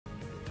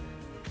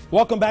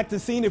Welcome back to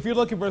Scene. If you're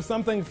looking for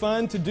something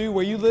fun to do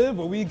where you live,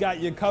 well, we got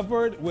you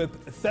covered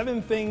with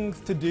 7 things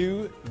to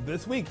do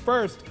this week.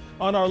 First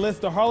on our list,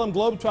 the Harlem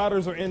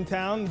Globetrotters are in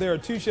town. There are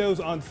 2 shows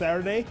on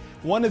Saturday.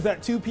 One is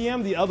at 2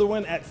 p.m., the other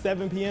one at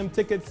 7 p.m.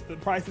 Tickets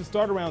prices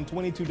start around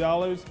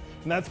 $22,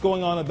 and that's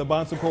going on at the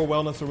Bon Secours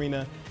Wellness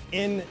Arena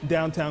in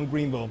downtown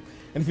Greenville.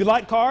 And if you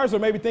like cars or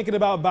maybe thinking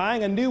about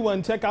buying a new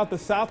one, check out the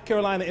South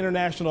Carolina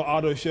International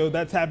Auto Show.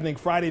 That's happening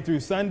Friday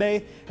through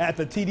Sunday at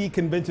the TD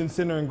Convention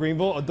Center in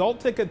Greenville. Adult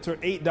tickets are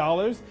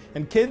 $8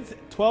 and kids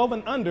 12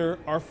 and under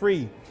are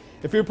free.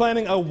 If you're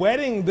planning a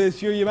wedding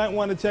this year, you might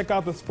want to check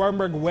out the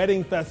Spartanburg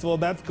Wedding Festival.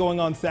 That's going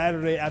on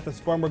Saturday at the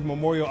Spartanburg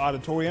Memorial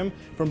Auditorium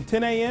from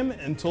 10 a.m.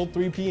 until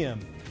 3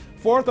 p.m.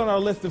 Fourth on our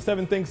list of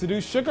 7 things to do,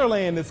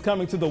 Sugarland is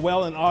coming to the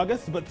Well in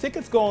August, but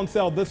tickets go on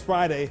sale this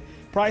Friday.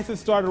 Prices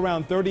start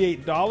around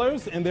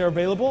 $38 and they're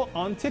available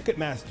on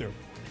Ticketmaster.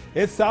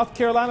 It's South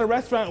Carolina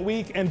Restaurant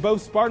Week and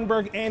both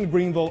Spartanburg and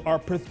Greenville are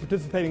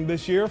participating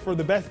this year. For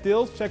the best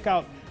deals, check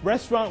out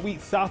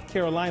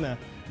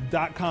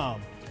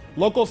restaurantweeksouthcarolina.com.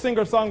 Local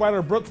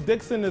singer-songwriter Brooks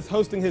Dixon is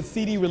hosting his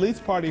CD release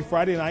party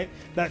Friday night.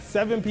 That's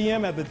 7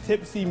 p.m. at the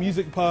Tipsy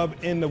Music Pub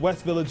in the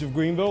West Village of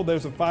Greenville.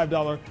 There's a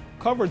 $5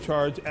 cover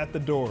charge at the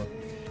door.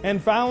 And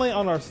finally,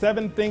 on our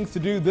 7 things to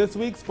do this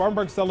week,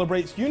 Spartanburg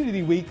celebrates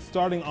Unity Week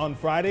starting on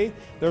Friday.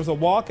 There's a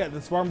walk at the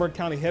Spartanburg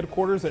County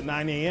headquarters at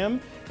 9 a.m.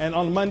 And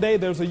on Monday,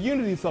 there's a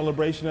Unity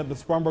celebration at the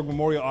Spartanburg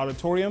Memorial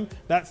Auditorium.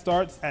 That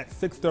starts at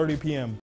 6:30 p.m.